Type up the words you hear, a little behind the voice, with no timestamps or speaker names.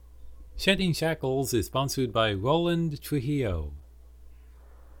Shedding Shackles is sponsored by Roland Trujillo.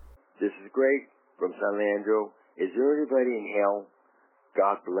 This is Greg from San Leandro. Is there anybody in hell?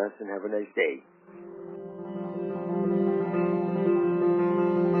 God bless and have a nice day.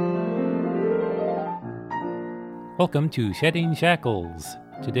 Welcome to Shedding Shackles.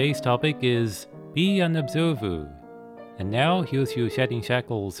 Today's topic is Be an Observer. And now here's your Shedding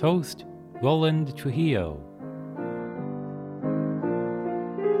Shackles host, Roland Trujillo.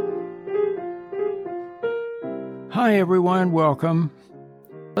 Hi everyone, welcome.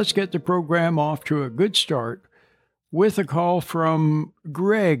 Let's get the program off to a good start with a call from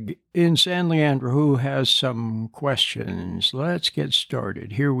Greg in San Leandro who has some questions. Let's get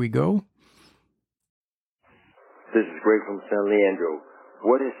started. Here we go. This is Greg from San Leandro.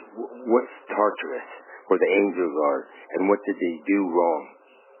 What's Tartarus, where the angels are, and what did they do wrong?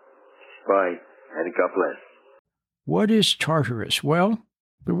 Bye, and God bless. What is Tartarus? Well,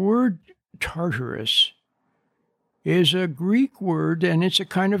 the word Tartarus is a Greek word, and it's a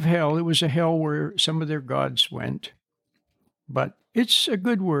kind of hell. It was a hell where some of their gods went. But it's a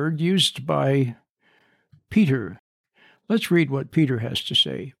good word used by Peter. Let's read what Peter has to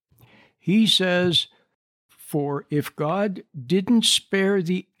say. He says, "For if God didn't spare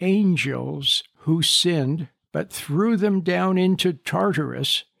the angels who sinned, but threw them down into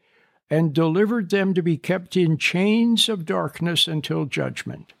Tartarus and delivered them to be kept in chains of darkness until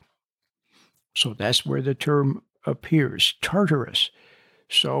judgment." So that's where the term appears, Tartarus.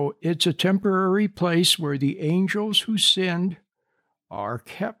 So it's a temporary place where the angels who sinned are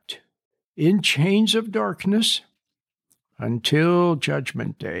kept in chains of darkness until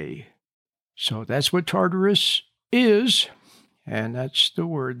Judgment Day. So that's what Tartarus is, and that's the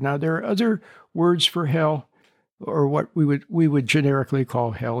word. Now, there are other words for hell, or what we would generically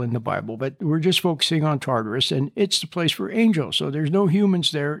call hell in the Bible, but we're just focusing on Tartarus, and it's the place for angels. So there's no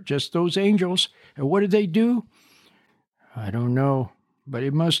humans there, just those angels. And what did they do? I don't know, but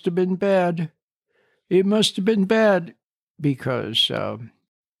it must have been bad. It must have been bad because,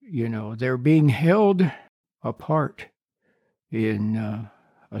 they're being held apart in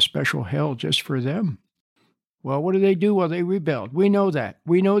a special hell just for them. Well, what do they do? Well, they rebelled. We know that.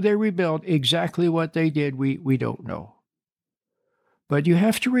 We know they rebelled. Exactly what they did, we don't know. But you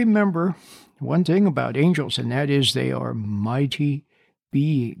have to remember one thing about angels, and that is they are mighty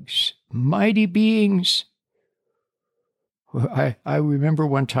beings. Mighty beings. I remember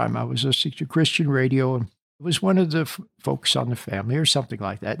one time I was listening to Christian radio, and it was one of the folks on the family or something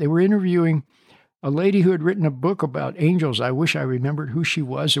like that. They were interviewing a lady who had written a book about angels. I wish I remembered who she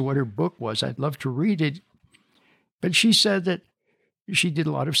was or what her book was. I'd love to read it. But she said that she did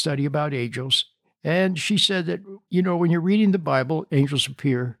a lot of study about angels. And she said that, when you're reading the Bible, angels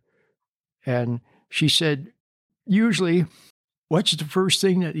appear. And she said, usually, what's the first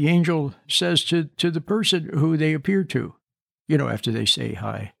thing that the angel says to the person who they appear to? After they say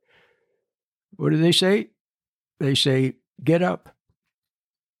hi. What do they say? They say, get up.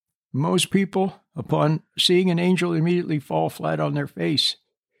 Most people, upon seeing an angel, immediately fall flat on their face.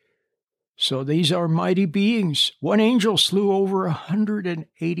 So these are mighty beings. One angel slew over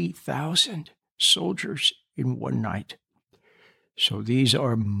 180,000 soldiers in one night. So these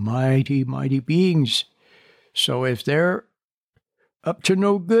are mighty, mighty beings. So if they're up to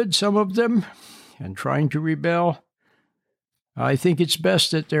no good, some of them, and trying to rebel, I think it's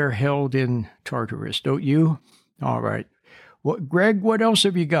best that they're held in Tartarus, don't you? All right. Well, Greg, what else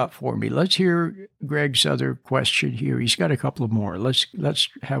have you got for me? Let's hear Greg's other question here. He's got a couple of more. Let's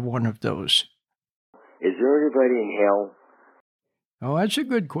have one of those. Is there anybody in hell? Oh, that's a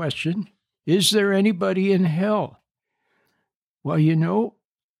good question. Is there anybody in hell? Well,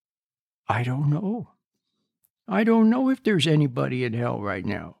 I don't know. I don't know if there's anybody in hell right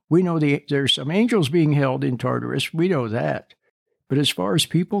now. We know there's some angels being held in Tartarus. We know that. But as far as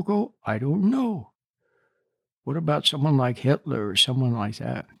people go, I don't know. What about someone like Hitler or someone like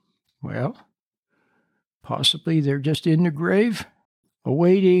that? Well, possibly they're just in the grave,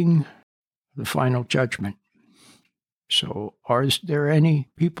 awaiting the final judgment. So are there any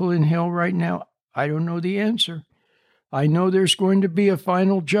people in hell right now? I don't know the answer. I know there's going to be a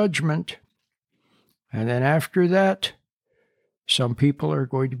final judgment. And then after that, some people are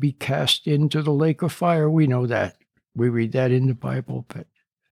going to be cast into the lake of fire. We know that. We read that in the Bible. But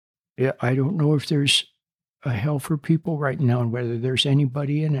I don't know if there's a hell for people right now and whether there's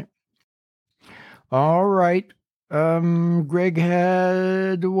anybody in it. All right. Greg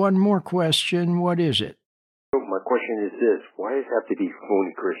had one more question. What is it? My question is this. Why does it have to be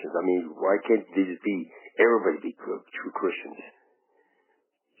phony Christians? I mean, why can't they just be, everybody be true Christians?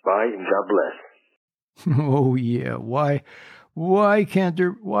 Bye, and God bless. Oh, yeah. Why Why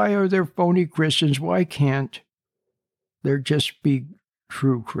are there phony Christians? Why can't there just be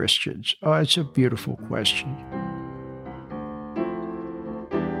true Christians? Oh, it's a beautiful question.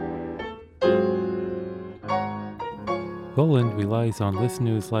 Roland relies on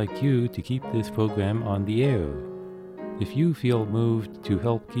listeners like you to keep this program on the air. If you feel moved to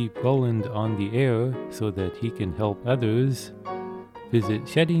help keep Roland on the air so that he can help others, visit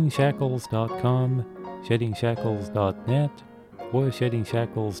sheddingshackles.com, sheddingshackles.net, or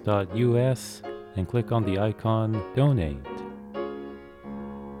sheddingshackles.us and click on the icon Donate.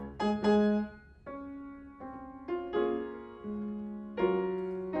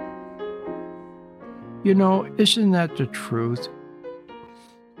 You know, isn't that the truth?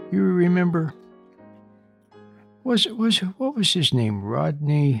 You remember, what was his name?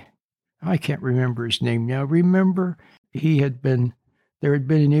 Rodney? I can't remember his name now. Remember, there had been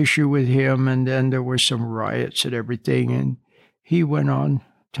an issue with him, and then there were some riots and everything, and he went on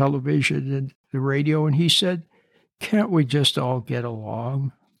television and the radio, and he said, "Can't we just all get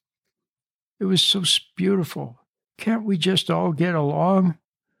along?" It was so beautiful. Can't we just all get along?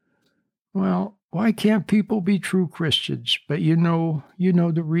 Well, why can't people be true Christians? But you know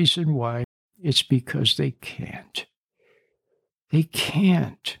the reason why. It's because they can't. They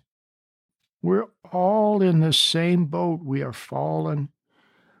can't. We're all in the same boat. We are fallen.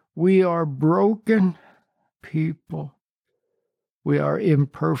 We are broken people. We are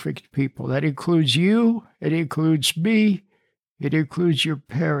imperfect people. That includes you. It includes me. It includes your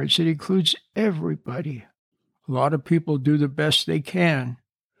parents. It includes everybody. A lot of people do the best they can.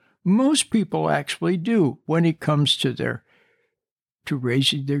 Most people actually do when it comes to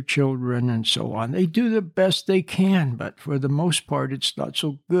raising their children and so on. They do the best they can, but for the most part, it's not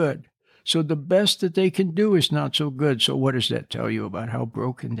so good. So the best that they can do is not so good. So what does that tell you about how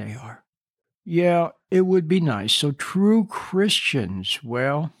broken they are? Yeah, it would be nice. So true Christians,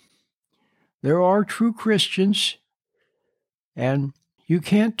 well, there are true Christians, and you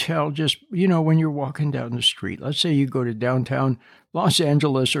can't tell just, when you're walking down the street. Let's say you go to downtown Los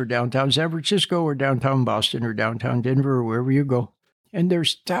Angeles or downtown San Francisco or downtown Boston or downtown Denver or wherever you go, and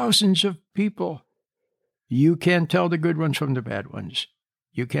there's thousands of people. You can't tell the good ones from the bad ones.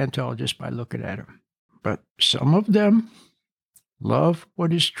 You can't tell just by looking at them. But some of them love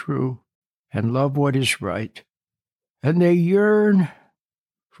what is true and love what is right, and they yearn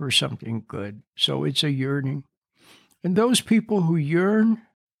for something good. So it's a yearning. And those people who yearn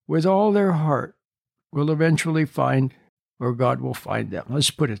with all their heart will eventually find, or God will find them.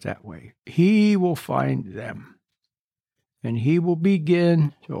 Let's put it that way. He will find them. And He will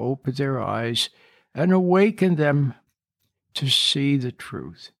begin to open their eyes and awaken them to see the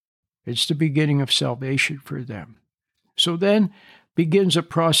truth. It's the beginning of salvation for them. So then begins a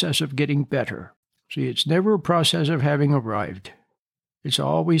process of getting better. See, it's never a process of having arrived. It's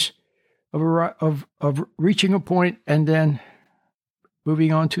always of reaching a point and then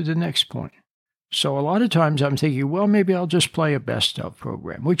moving on to the next point. So a lot of times I'm thinking, well, maybe I'll just play a best of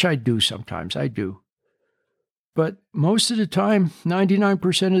program, which I do sometimes. I do. But most of the time,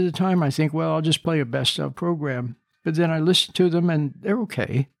 99% of the time, I think, well, I'll just play a best of program. But then I listen to them and they're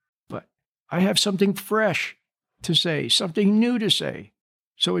okay. But I have something fresh to say, something new to say.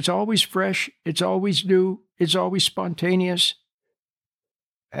 So it's always fresh. It's always new. It's always spontaneous.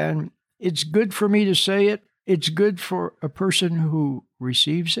 And it's good for me to say it. It's good for a person who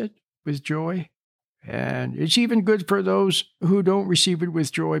receives it with joy. And it's even good for those who don't receive it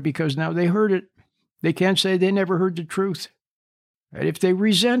with joy because now they heard it. They can't say they never heard the truth. And if they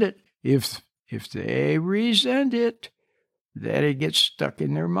resent it, if they resent it, then it gets stuck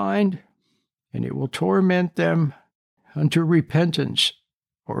in their mind and it will torment them unto repentance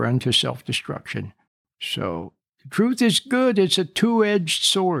or unto self-destruction. So the truth is good. It's a two-edged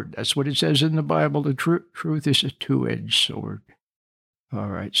sword. That's what it says in the Bible. The truth is a two-edged sword. All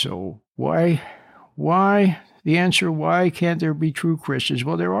right, so why? The answer, why can't there be true Christians?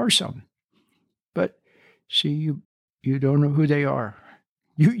 Well, there are some. But see, you don't know who they are.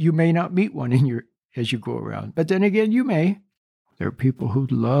 You may not meet one as you go around. But then again, you may. There are people who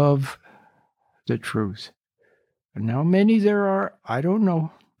love the truth. And how many there are, I don't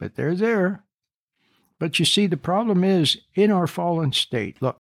know, but they're there. But you see, the problem is, in our fallen state,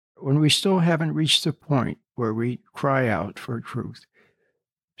 look, when we still haven't reached the point where we cry out for truth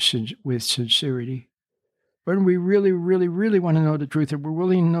with sincerity, when we really, really, really want to know the truth, and we're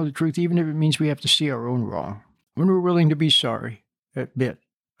willing to know the truth, even if it means we have to see our own wrong, when we're willing to be sorry, admit,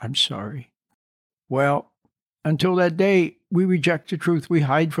 I'm sorry. Well, until that day, we reject the truth, we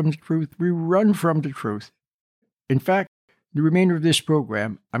hide from the truth, we run from the truth. In fact, the remainder of this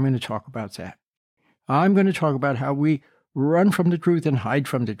program, I'm going to talk about that. I'm going to talk about how we run from the truth and hide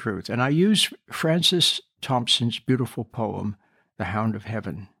from the truth. And I use Francis Thompson's beautiful poem, The Hound of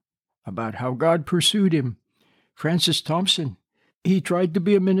Heaven, about how God pursued him. Francis Thompson, he tried to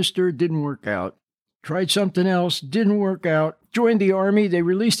be a minister, didn't work out. Tried something else, didn't work out. Joined the army, they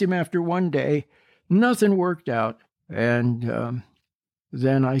released him after one day. Nothing worked out. And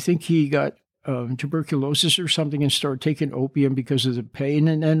then I think he got tuberculosis or something and started taking opium because of the pain.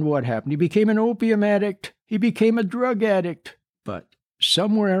 And then what happened? He became an opium addict. He became a drug addict. But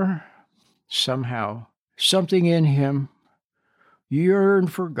somewhere, somehow, something in him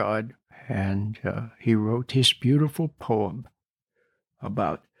yearned for God. And he wrote his beautiful poem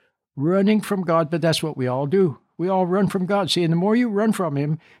about running from God. But that's what we all do. We all run from God. See, and the more you run from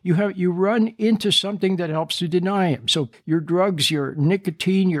him, you run into something that helps to deny him. So your drugs, your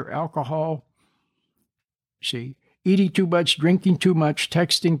nicotine, your alcohol, see, eating too much, drinking too much,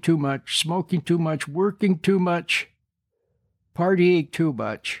 texting too much, smoking too much, working too much, partying too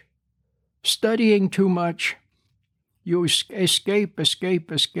much, studying too much. You escape. Escape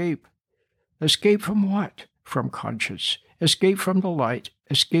from what? From conscience. Escape from the light.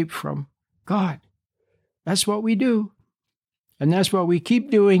 Escape from God. That's what we do. And that's what we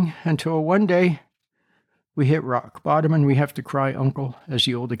keep doing until one day we hit rock bottom and we have to cry uncle, as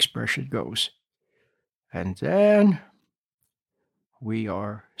the old expression goes. And then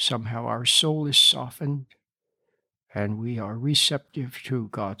somehow our soul is softened and we are receptive to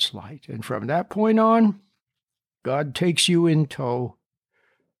God's light. And from that point on, God takes you in tow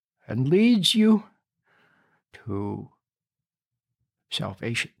and leads you to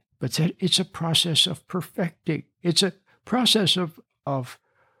salvation. But that it's a process of perfecting. It's a process of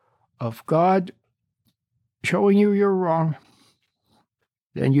God showing you you're wrong.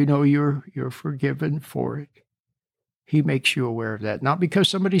 Then you know you're forgiven for it. He makes you aware of that. Not because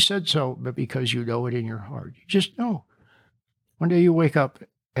somebody said so, but because you know it in your heart. You just know. One day you wake up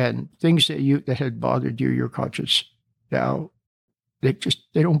and things that had bothered you, your conscience, now they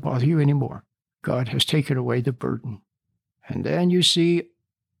don't bother you anymore. God has taken away the burden. And then you see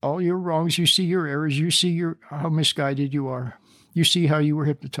all your wrongs, you see your errors, you see how misguided you are. You see how you were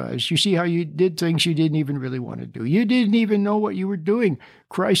hypnotized. You see how you did things you didn't even really want to do. You didn't even know what you were doing.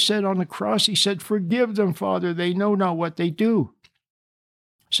 Christ said on the cross, he said, "Forgive them, Father, they know not what they do."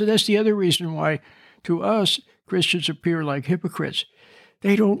 So that's the other reason why to us, Christians appear like hypocrites.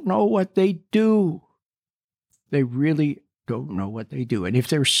 They don't know what they do. They really don't know what they do. And if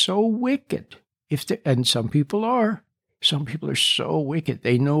they're so wicked, and some people are so wicked,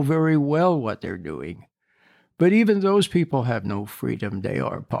 they know very well what they're doing. But even those people have no freedom. They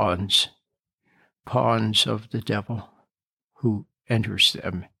are pawns of the devil who enters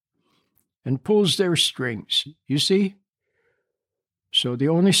them and pulls their strings. You see? So the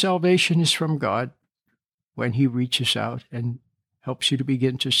only salvation is from God when he reaches out and helps you to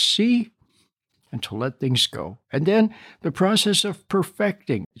begin to see and to let things go. And then the process of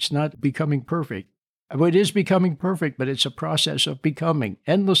perfecting. It's not becoming perfect. Well, it is becoming perfect, but it's a process of becoming,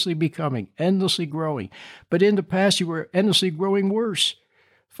 endlessly growing. But in the past, you were endlessly growing worse,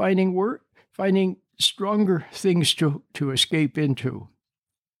 finding stronger things to escape into,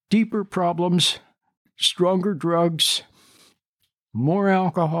 deeper problems, stronger drugs, more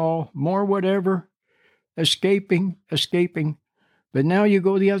alcohol, more whatever, escaping. But now you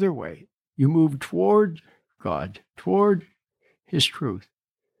go the other way. You move toward God, toward his truth.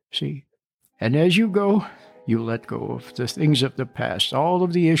 See? And as you go, you let go of the things of the past, all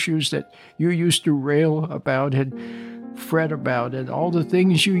of the issues that you used to rail about and fret about, and all the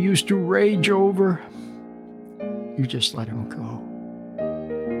things you used to rage over. You just let them go.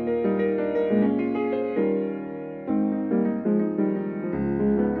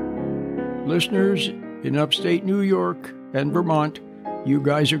 Listeners in upstate New York and Vermont, you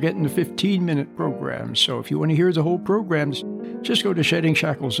guys are getting the 15-minute program. So if you want to hear the whole programs, just go to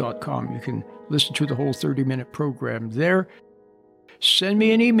sheddingshackles.com. You can listen to the whole 30-minute program there. Send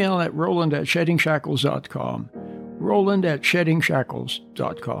me an email at roland@sheddingshackles.com.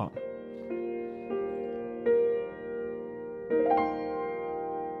 roland@sheddingshackles.com.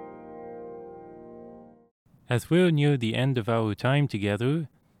 As we're near the end of our time together,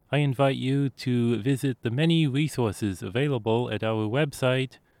 I invite you to visit the many resources available at our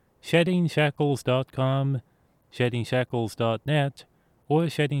website, sheddingshackles.com, sheddingshackles.net, or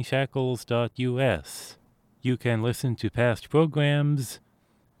sheddingshackles.us. You can listen to past programs,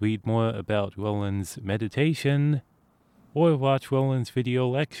 read more about Roland's meditation, or watch Roland's video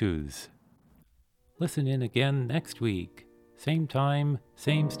lectures. Listen in again next week, same time,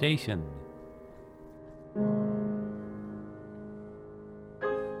 same station.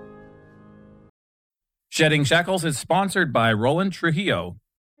 Shedding Shackles is sponsored by Roland Trujillo.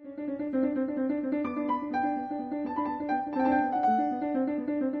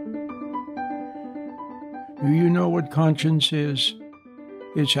 Do you know what conscience is?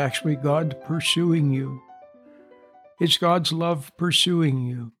 It's actually God pursuing you. It's God's love pursuing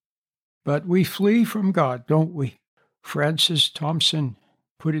you. But we flee from God, don't we? Francis Thompson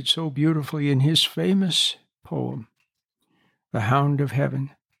put it so beautifully in his famous poem, The Hound of Heaven.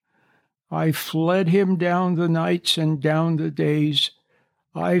 I fled him down the nights and down the days.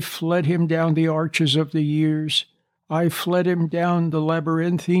 I fled him down the arches of the years. I fled him down the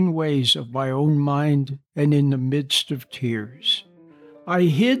labyrinthine ways of my own mind and in the midst of tears. I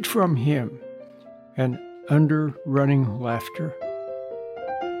hid from him and under running laughter.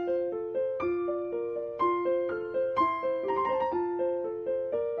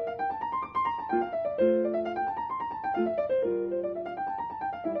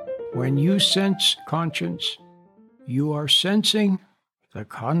 When you sense conscience, you are sensing the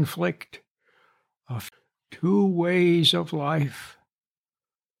conflict of two ways of life,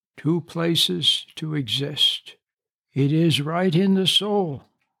 two places to exist. It is right in the soul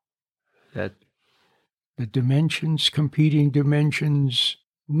that the dimensions, competing dimensions,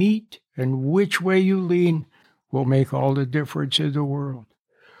 meet, and which way you lean will make all the difference in the world.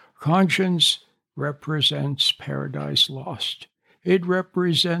 Conscience represents paradise lost. It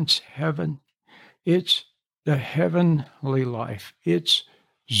represents heaven. It's the heavenly life. It's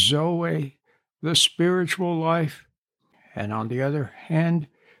Zoe, the spiritual life. And on the other hand,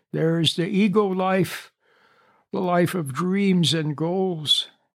 there is the ego life, the life of dreams and goals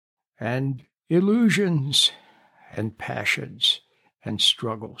and illusions and passions and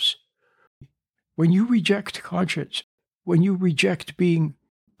struggles. When you reject conscience, when you reject being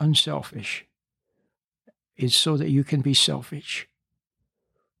unselfish, it's so that you can be selfish.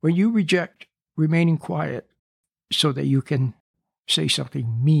 When you reject remaining quiet so that you can say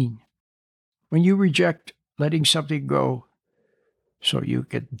something mean. When you reject letting something go so you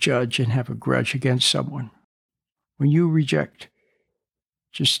can judge and have a grudge against someone. When you reject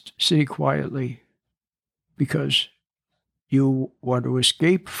just sitting quietly because you want to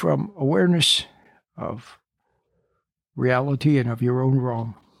escape from awareness of reality and of your own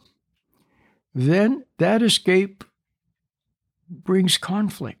wrong, then that escape brings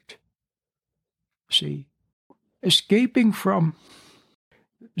conflict. See, escaping from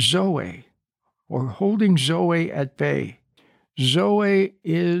Zoe or holding Zoe at bay. Zoe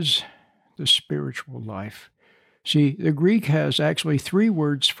is the spiritual life. See, the Greek has actually three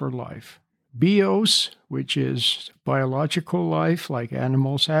words for life. Bios, which is biological life like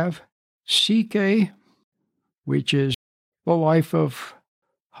animals have. Psyche, which is the life of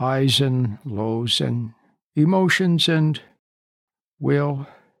highs and lows and emotions and will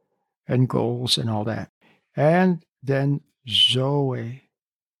and goals and all that. And then Zoe.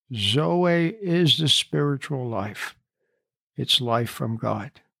 Zoe is the spiritual life. It's life from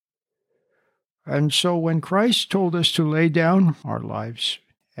God. And so when Christ told us to lay down our lives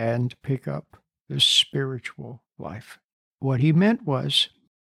and pick up the spiritual life, what he meant was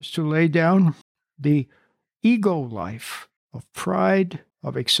to lay down the ego life of pride,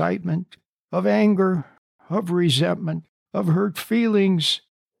 of excitement, of anger, of resentment, of hurt feelings,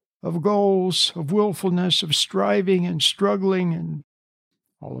 of goals, of willfulness, of striving and struggling and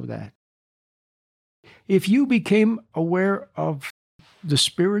all of that. If you became aware of the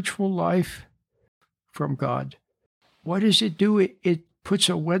spiritual life from God, what does it do? It puts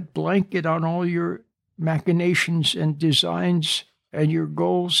a wet blanket on all your machinations and designs and your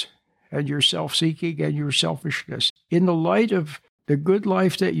goals and your self-seeking and your selfishness. In the light of the good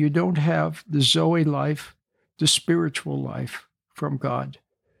life that you don't have, the Zoe life, the spiritual life from God,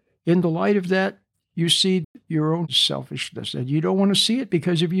 in the light of that, you see your own selfishness, and you don't want to see it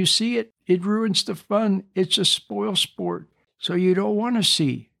because if you see it, it ruins the fun. It's a spoil sport. So you don't want to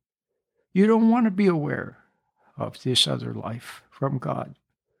see. You don't want to be aware of this other life from God.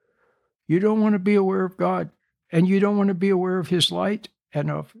 You don't want to be aware of God, and you don't want to be aware of his light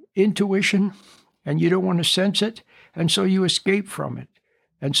and of intuition, and you don't want to sense it, and so you escape from it.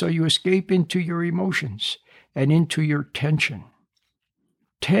 And so you escape into your emotions and into your tension.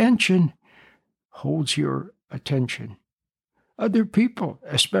 Tension holds your attention. Other people,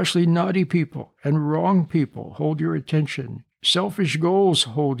 especially naughty people and wrong people, hold your attention. Selfish goals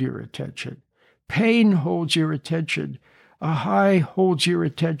hold your attention. Pain holds your attention. A high holds your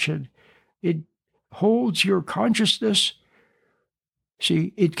attention. It holds your consciousness.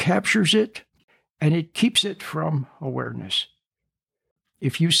 See, it captures it, and it keeps it from awareness.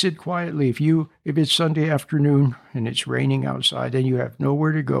 If you sit quietly, if it's Sunday afternoon and it's raining outside and you have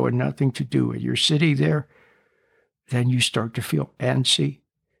nowhere to go and nothing to do and you're sitting there, then you start to feel antsy.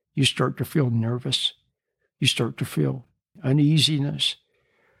 You start to feel nervous. You start to feel uneasiness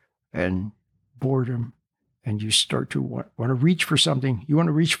and boredom. And you start to want to reach for something. You want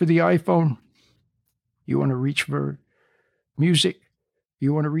to reach for the iPhone. You want to reach for music.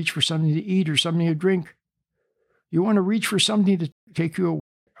 You want to reach for something to eat or something to drink. You want to reach for something to take you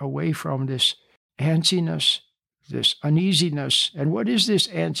away from this antsiness, this uneasiness. And what is this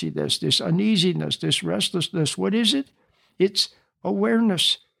antsiness, this uneasiness, this restlessness? What is it? It's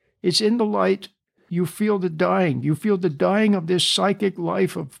awareness. It's in the light. You feel the dying. You feel the dying of this psychic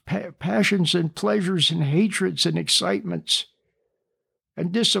life of passions and pleasures and hatreds and excitements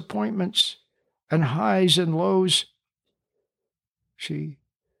and disappointments and highs and lows. See,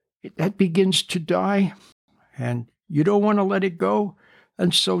 that begins to die, and you don't want to let it go.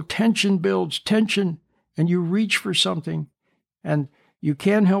 And so tension builds, tension, and you reach for something, and you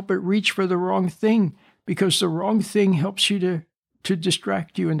can't help but reach for the wrong thing, because the wrong thing helps you to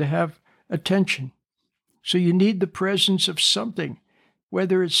distract you and to have attention. So you need the presence of something,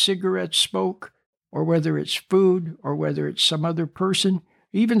 whether it's cigarette smoke, or whether it's food, or whether it's some other person,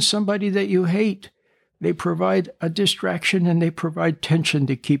 even somebody that you hate. They provide a distraction and they provide tension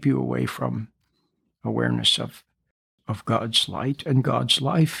to keep you away from awareness of God's light and God's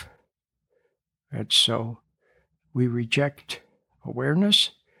life. And so we reject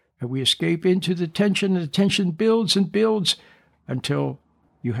awareness and we escape into the tension, and the tension builds and builds until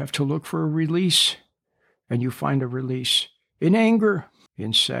you have to look for a release. And you find a release in anger,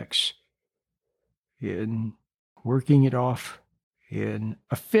 in sex, in working it off, in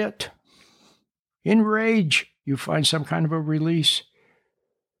a fit, in rage. You find some kind of a release.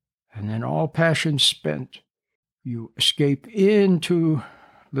 And then all passion spent, you escape into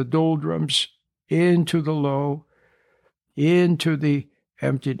the doldrums, into the low, into the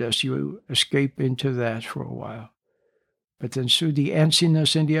emptiness. You escape into that for a while. But then soon the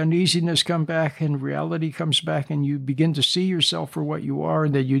antsiness and the uneasiness come back, and reality comes back, and you begin to see yourself for what you are,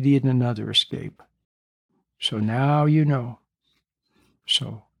 and that you need another escape. So now you know.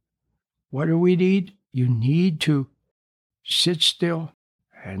 So what do we need? You need to sit still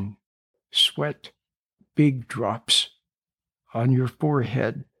and sweat big drops on your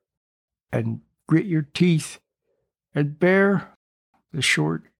forehead and grit your teeth and bear the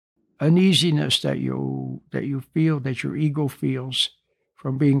short uneasiness that you feel, that your ego feels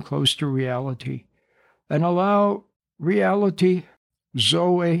from being close to reality, and allow reality,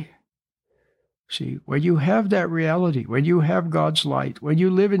 Zoe. See, when you have that reality, when you have God's light, when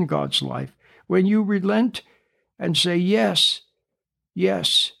you live in God's life, when you relent and say yes,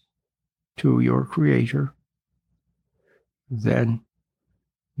 yes to your Creator, then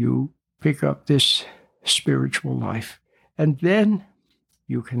you pick up this spiritual life, and then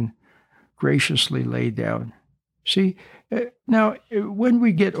you can graciously lay down. See, now, when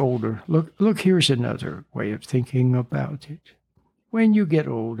we get older, look, here's another way of thinking about it. When you get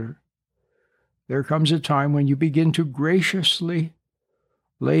older, there comes a time when you begin to graciously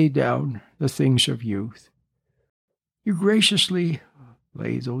lay down the things of youth. You graciously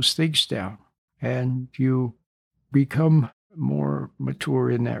lay those things down, and you become more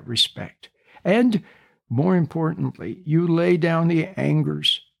mature in that respect. And more importantly, you lay down the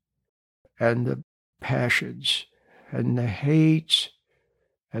angers and the passions and the hates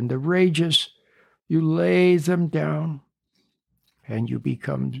and the rages. You lay them down and you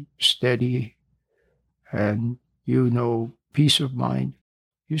become steady and you know peace of mind.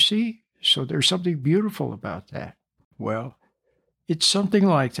 You see? So there's something beautiful about that. Well, it's something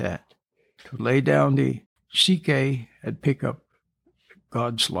like that, to lay down the Psyche and pick up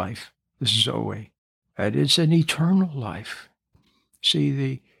God's life, the Zoe. And it's an eternal life.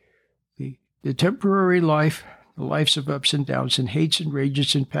 See, the temporary life, the lives of ups and downs and hates and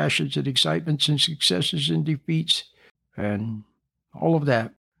rages and passions and excitements and successes and defeats and all of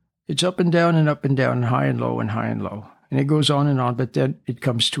that. It's up and down and up and down and high and low and high and low. And it goes on, but then it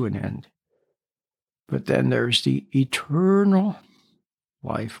comes to an end. But then there's the eternal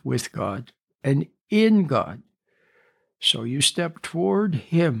life with God and in God. So you step toward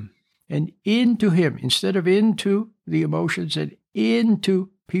Him and into Him instead of into the emotions and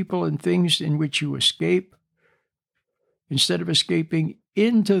into people and things in which you escape. Instead of escaping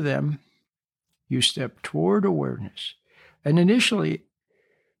into them, you step toward awareness. And initially,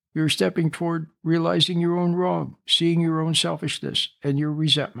 you're stepping toward realizing your own wrong, seeing your own selfishness and your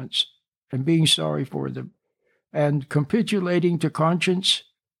resentments, and being sorry for them, and capitulating to conscience,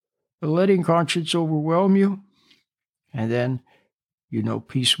 letting conscience overwhelm you. And then you know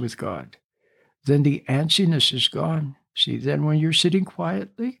peace with God. Then the antsiness is gone. See, then when you're sitting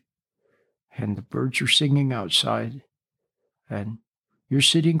quietly and the birds are singing outside and you're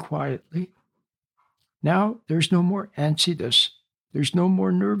sitting quietly, now there's no more antsiness. There's no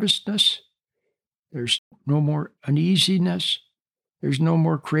more nervousness. There's no more uneasiness. There's no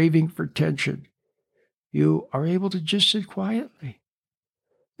more craving for tension. You are able to just sit quietly.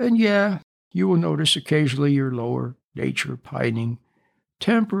 And yeah, you will notice occasionally your lower nature pining,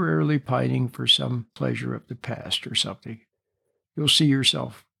 temporarily pining for some pleasure of the past or something. You'll see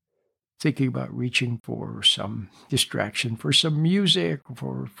yourself thinking about reaching for some distraction, for some music,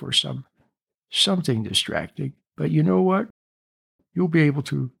 for something distracting. But you know what? You'll be able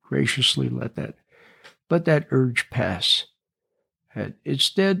to graciously let that urge pass. And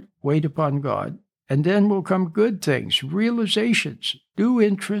instead, wait upon God. And then will come good things, realizations, new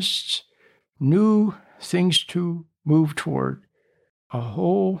interests, new things to move toward, a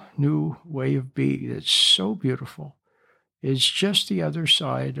whole new way of being that's so beautiful. It's just the other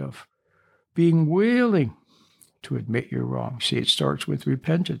side of being willing to admit you're wrong. See, it starts with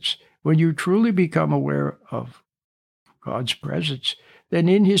repentance. When you truly become aware of God's presence, then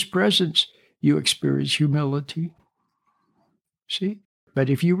in his presence, you experience humility. See? But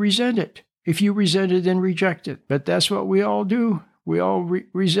if you resent it, then reject it. But that's what we all do. We all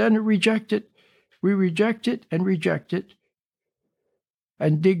resent and reject it. We reject it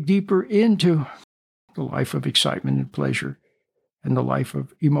and dig deeper into the life of excitement and pleasure and the life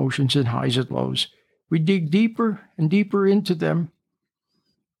of emotions and highs and lows. We dig deeper and deeper into them,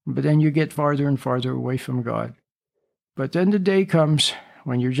 but then you get farther and farther away from God. But then the day comes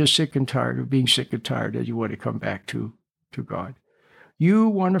when you're just sick and tired of being sick and tired and you want to come back to God. You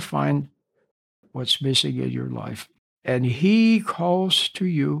want to find what's missing in your life. And he calls to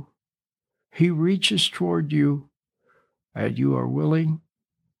you. He reaches toward you. And you are willing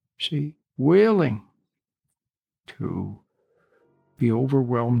to be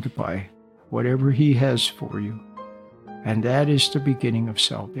overwhelmed by whatever he has for you. And that is the beginning of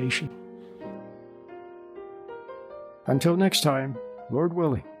salvation. Until next time, Lord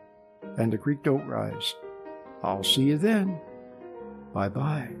willing, and the creek don't rise. I'll see you then.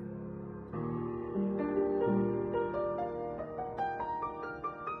 Bye-bye.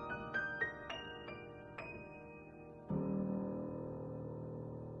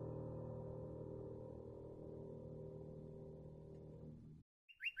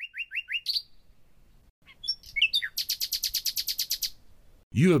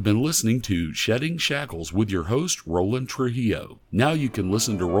 You have been listening to Shedding Shackles with your host, Roland Trujillo. Now you can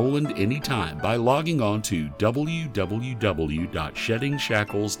listen to Roland anytime by logging on to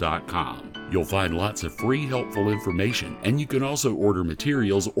www.sheddingshackles.com. You'll find lots of free, helpful information, and you can also order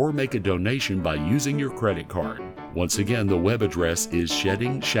materials or make a donation by using your credit card. Once again, the web address is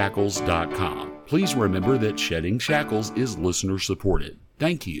sheddingshackles.com. Please remember that Shedding Shackles is listener-supported.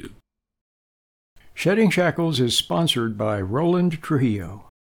 Thank you. Shedding Shackles is sponsored by Roland Trujillo.